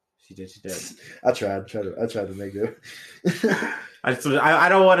 She did. I tried to make it. I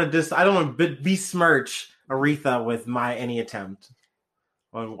don't want to besmirch Aretha with any attempt.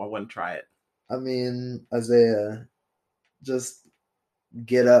 I wouldn't try it. I mean, Isaiah, just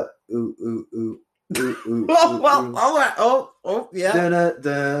get up. Ooh, ooh, ooh. Ooh, ooh, all right. Oh, yeah.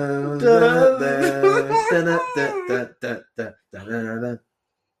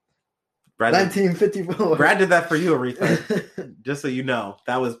 1954. Brad did that for you, Aretha. Just so you know,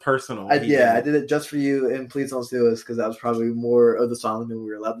 that was personal. I did it just for you, and Please Don't Steal Us because that was probably more of the song than we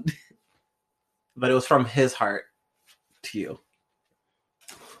were allowed to do. But it was from his heart to you.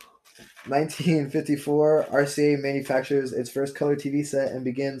 1954, RCA manufactures its first color TV set and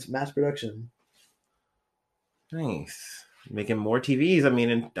begins mass production. Nice. Making more TVs. I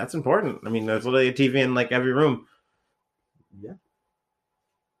mean, and that's important. I mean, there's literally a TV in like every room. Yeah.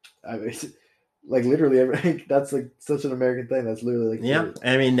 I mean, like literally that's like such an American thing. That's literally like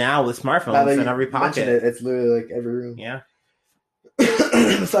I mean, now with smartphones in every pocket, it's literally like every room. Yeah.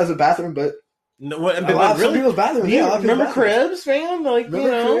 Besides the bathroom, but some people's bathroom. Yeah, remember cribs, fam? Like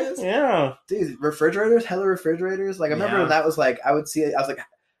cribs? Yeah, dude, refrigerators, hella refrigerators. Like I remember when that was like I would see it. I was like,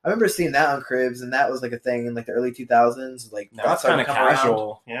 I remember seeing that on cribs, and that was like a thing in like the early 2000s. Like that's kind of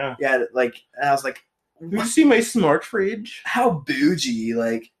casual. Around. Yeah. Like, and I was like, you see my smart fridge? How bougie!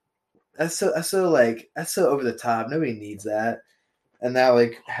 Like that's so over the top. Nobody needs that. And now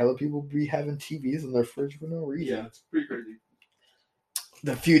like hella people be having TVs in their fridge for no reason. Yeah, it's pretty crazy.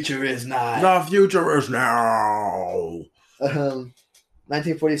 The future is not. The future is now.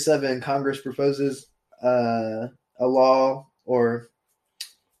 1947, Congress proposes a law or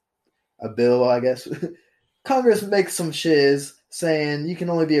a bill, I guess. Congress makes some shiz saying you can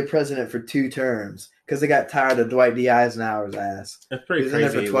only be a president for 2 terms because they got tired of Dwight D. Eisenhower's ass. That's pretty He's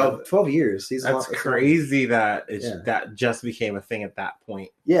crazy. Been there for 12 years. That's crazy that that just became a thing at that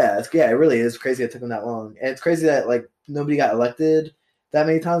point. Yeah, it really is crazy it took him that long. And it's crazy that like nobody got elected that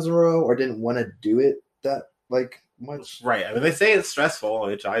many times in a row or didn't want to do it that like much. Right. I mean, they say it's stressful,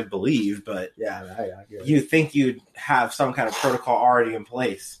 which I believe, but yeah, I you think you'd have some kind of protocol already in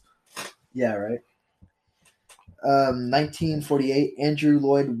place. Yeah, right. 1948, Andrew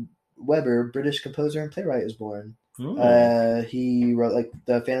Lloyd Webber, British composer and playwright, is born. He wrote like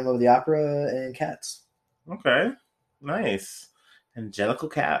The Phantom of the Opera and Cats. Okay, nice. Angelical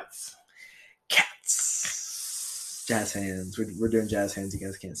Cats. Jazz hands. We're doing jazz hands. You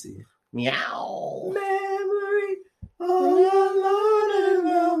guys can't see. Meow. Memory all alone in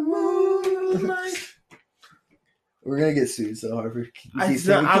the moonlight. We're gonna get sued so hard. We keep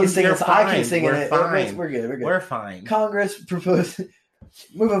singing. I keep singing We're it. Fine. We're good. We're fine. Congress proposed.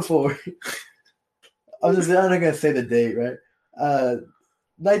 Moving forward. I'm not gonna say the date, right?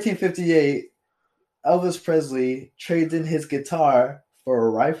 1958. Elvis Presley trades in his guitar for a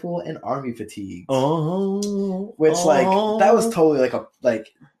rifle and army fatigues. Which that was totally did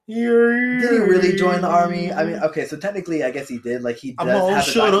he really join the army? I mean, okay, so technically, I guess he did. Like he does. I'm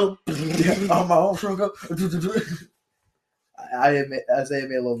all shut up. Isaiah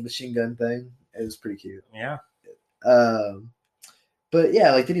made a little machine gun thing. It was pretty cute. Yeah. But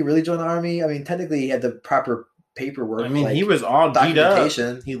yeah, like, did he really join the army? I mean, technically, he had the proper paperwork. I mean, like, he was all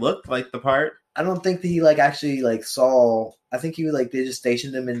documentation. He looked like the part. I don't think that he like actually like saw. I think he was like they just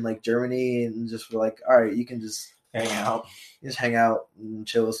stationed him in like Germany and just were like, all right, you can just hang out, and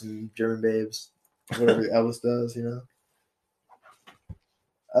chill with some German babes, whatever Elvis does, you know.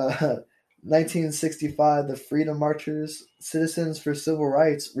 1965, the Freedom Marchers, Citizens for Civil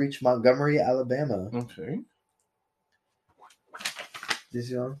Rights, reached Montgomery, Alabama. Okay.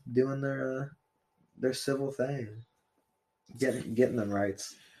 These doing their civil thing, getting them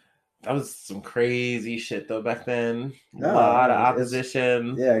rights. That was some crazy shit though back then. A lot of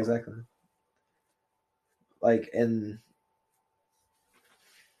opposition. Yeah, exactly. Like, and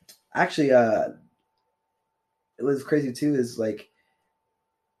actually, it was crazy too. Is like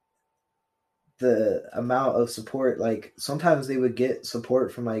the amount of support. Like, sometimes they would get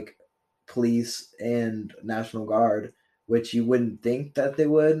support from like police and National Guard, which you wouldn't think that they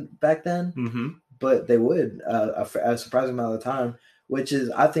would back then, but they would a surprising amount of the time. Which is,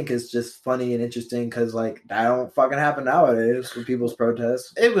 I think, is just funny and interesting because, like, that don't fucking happen nowadays with people's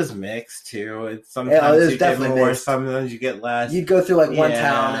protests. It was mixed too. It's sometimes you get more, mixed. Sometimes you get less. You'd go through like one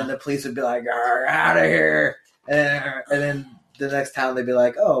town and the police would be like, "Out of here," and then the next town they'd be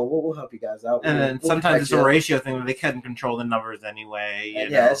like, "Oh, we'll help you guys out." And then sometimes it's a ratio thing where they couldn't control the numbers anyway. You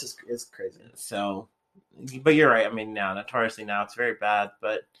know? It's crazy. So, but you're right. I mean, notoriously now it's very bad,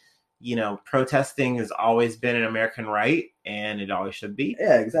 but. You know, protesting has always been an American right, and it always should be.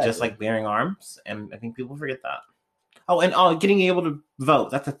 Yeah, exactly. Just like bearing arms, and I think people forget that. Oh, and getting able to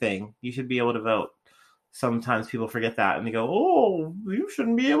vote—that's a thing. You should be able to vote. Sometimes people forget that, and they go, "Oh, you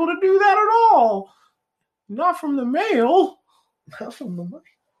shouldn't be able to do that at all. Not from the mail. Not from the mail."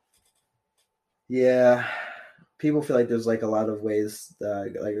 Yeah, people feel like there's like a lot of ways,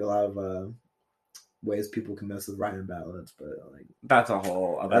 ways people can mess with writing ballots, but like that's a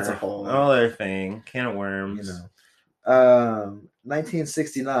whole other thing. Can of worms. You know.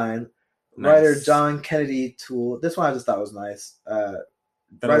 1969, writer John Kennedy Toole. This one I just thought was nice. That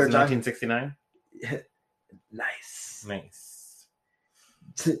was 1969. Nice.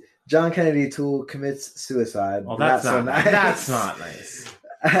 John Kennedy Toole commits suicide. Well, that's not nice. That's not nice.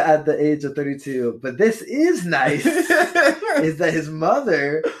 At the age of 32, but this is nice. Is that his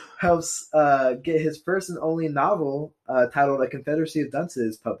mother helps get his first and only novel titled A Confederacy of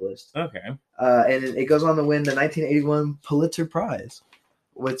Dunces published. Okay. And it goes on to win the 1981 Pulitzer Prize,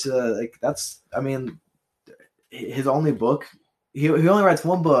 which that's, I mean, his only book. He only writes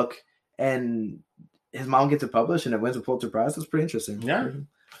one book, and his mom gets it published, and it wins a Pulitzer Prize. That's pretty interesting. Yeah.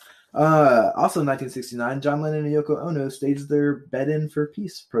 Also in 1969, John Lennon and Yoko Ono staged their Bed In for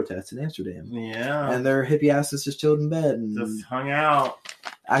Peace protest in Amsterdam. Yeah. And their hippie asses just chilled in bed and just hung out.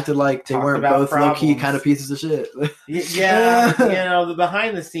 Acted like they weren't both low-key kind of pieces of shit. Yeah. You know, the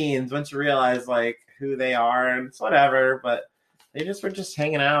behind the scenes, once you realize like who they are and it's whatever, but they just were just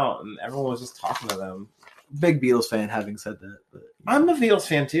hanging out and everyone was just talking to them. Big Beatles fan, having said that. But, I'm a Beatles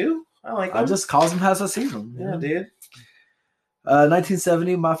fan too. I like them. I just calls them as I see them. Yeah, dude.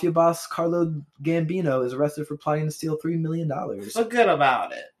 1970, mafia boss Carlo Gambino is arrested for plotting to steal $3 million. Forget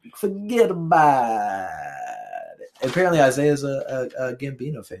about it. Forget about it. Apparently, Isaiah's a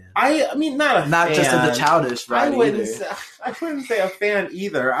Gambino fan. I mean, not fan. Just in the childish, right? I wouldn't say a fan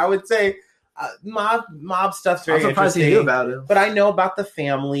either. I would say mob stuff's very interesting. I'm surprised you knew about it. But I know about the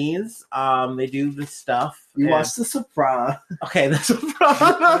families. They do the stuff. You watch The Sopranos. Okay, The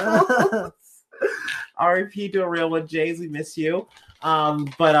Sopranos. R.I.P. to a real one, Jays. We miss you.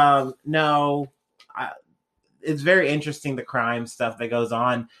 No, it's very interesting, the crime stuff that goes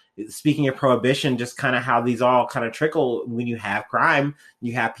on. Speaking of prohibition, just kind of how these all kind of trickle. When you have crime,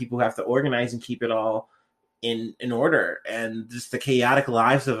 you have people who have to organize and keep it all in order. And just the chaotic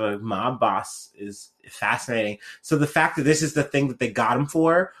lives of a mob boss is fascinating. So the fact that this is the thing that they got him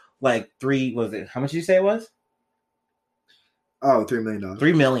for, like how much did you say it was? Oh, $3 million.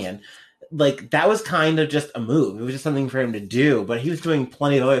 $3 million. Like, that was kind of just a move. It was just something for him to do, but he was doing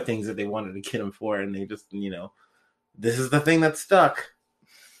plenty of other things that they wanted to get him for, and they just, this is the thing that stuck.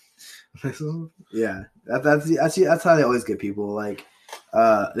 Yeah, that's how they always get people. Like,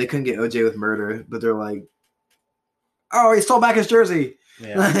 they couldn't get OJ with murder, but they're like, oh, he stole back his jersey.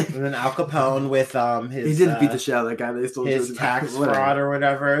 Yeah, and then Al Capone with his. He didn't beat the shit out of that guy. They stole his tax fraud or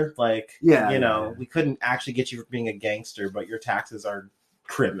whatever. Like, we couldn't actually get you for being a gangster, but your taxes are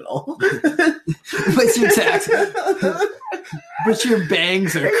criminal. But your tax, but your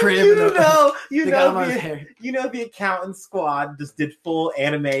bangs are criminal. The accountant squad just did full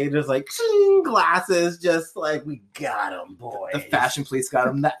anime, just like glasses, just like we got him, boy. The fashion police got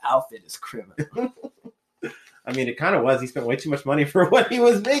him. That outfit is criminal. I mean, it kind of was. He spent way too much money for what he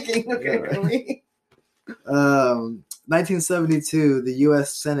was making. Okay, 1972, the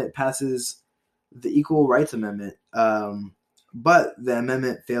U.S. Senate passes the Equal Rights Amendment, but the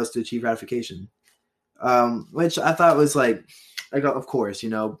amendment fails to achieve ratification, which I thought was like, of course,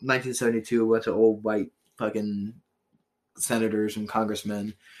 1972, a bunch of old white fucking senators and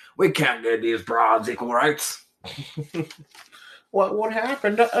congressmen. We can't give these broads equal rights. What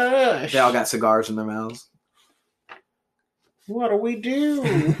happened to us? They all got cigars in their mouths. What do we do?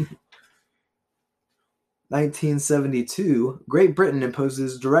 1972, Great Britain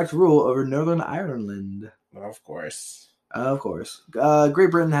imposes direct rule over Northern Ireland. Of course.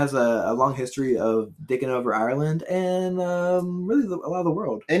 Great Britain has a long history of dicking over Ireland and really a lot of the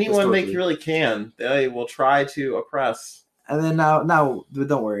world. Anyone they really can, they will try to oppress. And then now,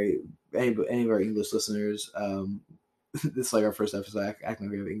 don't worry, any of our English listeners, this is like our first episode. Acting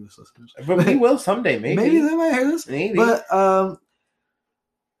like we have English listeners, but we will someday. Maybe they might hear this. Maybe, but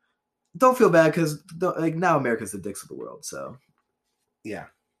don't feel bad because now America's the dicks of the world. So yeah,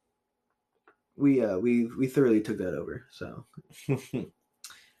 we thoroughly took that over. So in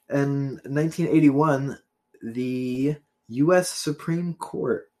 1981, the U.S. Supreme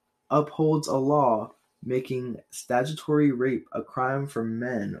Court upholds a law making statutory rape a crime for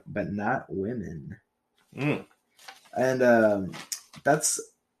men, but not women. And that's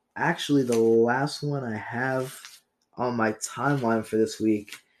actually the last one I have on my timeline for this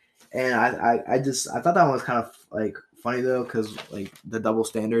week. And I thought that one was kind of like funny though, because like the double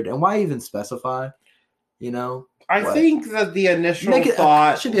standard, and why even specify? I think that the initial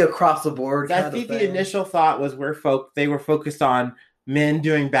thought should be across the board. I think the initial thought was they were focused on men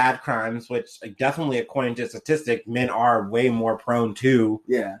doing bad crimes, which definitely, according to statistics, men are way more prone to.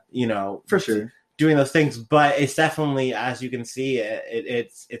 Yeah, for sure. Doing those things, but it's definitely, as you can see,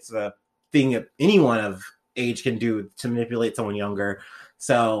 it's a thing that anyone of age can do to manipulate someone younger.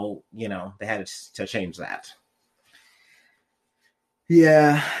 So they had to change that.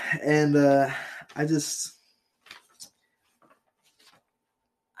 Yeah, and I just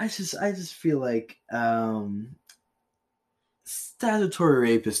feel like statutory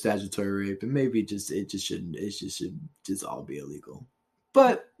rape is statutory rape, and maybe it just should all be illegal.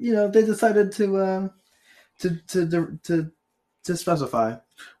 But they decided to specify.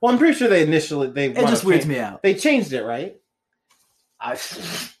 Well, I'm pretty sure it just weirds me out. They changed it, right? I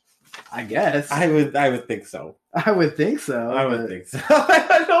guess. I would think so. I would think so.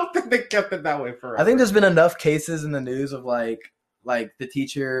 I don't think they kept it that way forever. I think there's been enough cases in the news of like the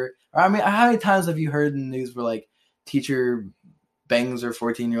teacher. How many times have you heard in the news where like teacher bangs her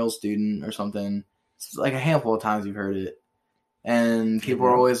 14-year-old student or something? It's like a handful of times you've heard it. And people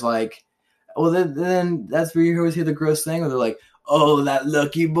are always like, well, then that's where you always hear the gross thing where they're like, oh, that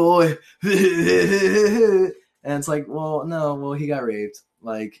lucky boy. And it's like, well, no, he got raped.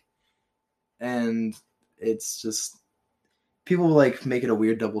 And it's just, people like make it a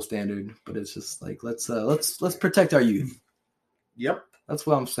weird double standard, but it's just like, let's protect our youth. Yep. That's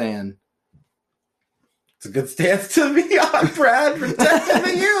what I'm saying. It's a good stance to be on, Brad. Protecting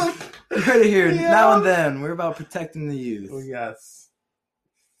the youth. Right here, now and then, we're about protecting the youth. Oh, yes.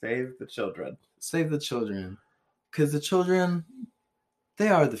 Save the children. Save the children. Because the children, they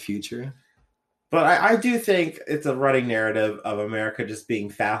are the future. But I do think it's a running narrative of America just being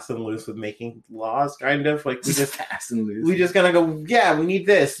fast and loose with making laws, kind of. Like, we just fast and loose. We just gotta go, yeah, we need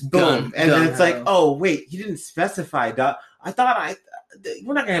this. Boom. And then it's like, oh, wait, he didn't specify. I thought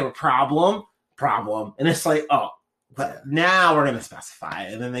we're not gonna have a problem. And it's like, oh. But now we're going to specify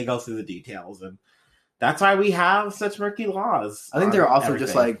it. And then they go through the details. And that's why we have such murky laws. I think they're also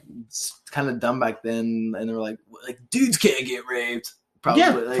just like kind of dumb back then. And they were like dudes can't get raped. Probably.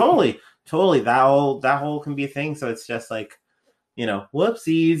 Yeah, totally. That whole can be a thing. So it's just like,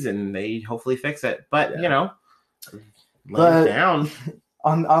 whoopsies. And they hopefully fix it. But, lay it down.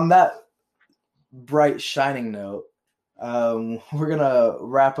 On that bright, shining note, we're going to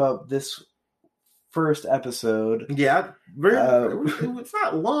wrap up this first episode. Yeah, it's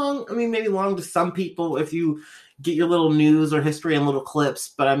not long. I mean, maybe long to some people if you get your little news or history and little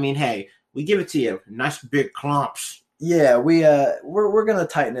clips. But I mean, hey, we give it to you, nice big clumps. Yeah, we're gonna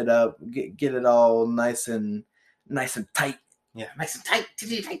tighten it up, get it all nice and tight. Yeah, nice and tight,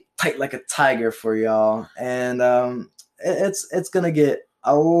 tight like a tiger for y'all. And it's gonna get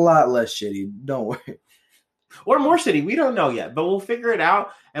a lot less shitty. Don't worry. or Moore City. We don't know yet, but we'll figure it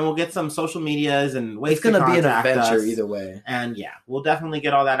out, and we'll get some social medias and ways. It's going to be an adventure us. either way. And yeah, we'll definitely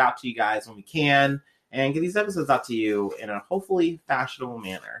get all that out to you guys when we can, and get these episodes out to you in a hopefully fashionable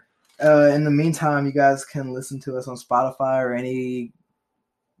manner. In the meantime, you guys can listen to us on Spotify or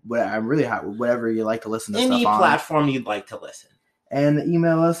whatever you like to listen to. Any stuff platform you'd like to listen. And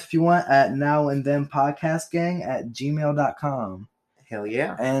email us if you want at nowandthenpodcastgang@gmail.com. Hell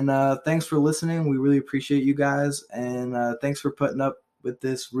yeah. And thanks for listening. We really appreciate you guys. And thanks for putting up with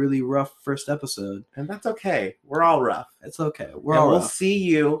this really rough first episode. And that's okay. We're all rough. It's okay. We'll see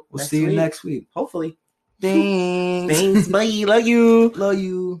you. We'll see you next week. Hopefully. Thanks. Thanks. Bye. Love you. Love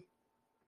you.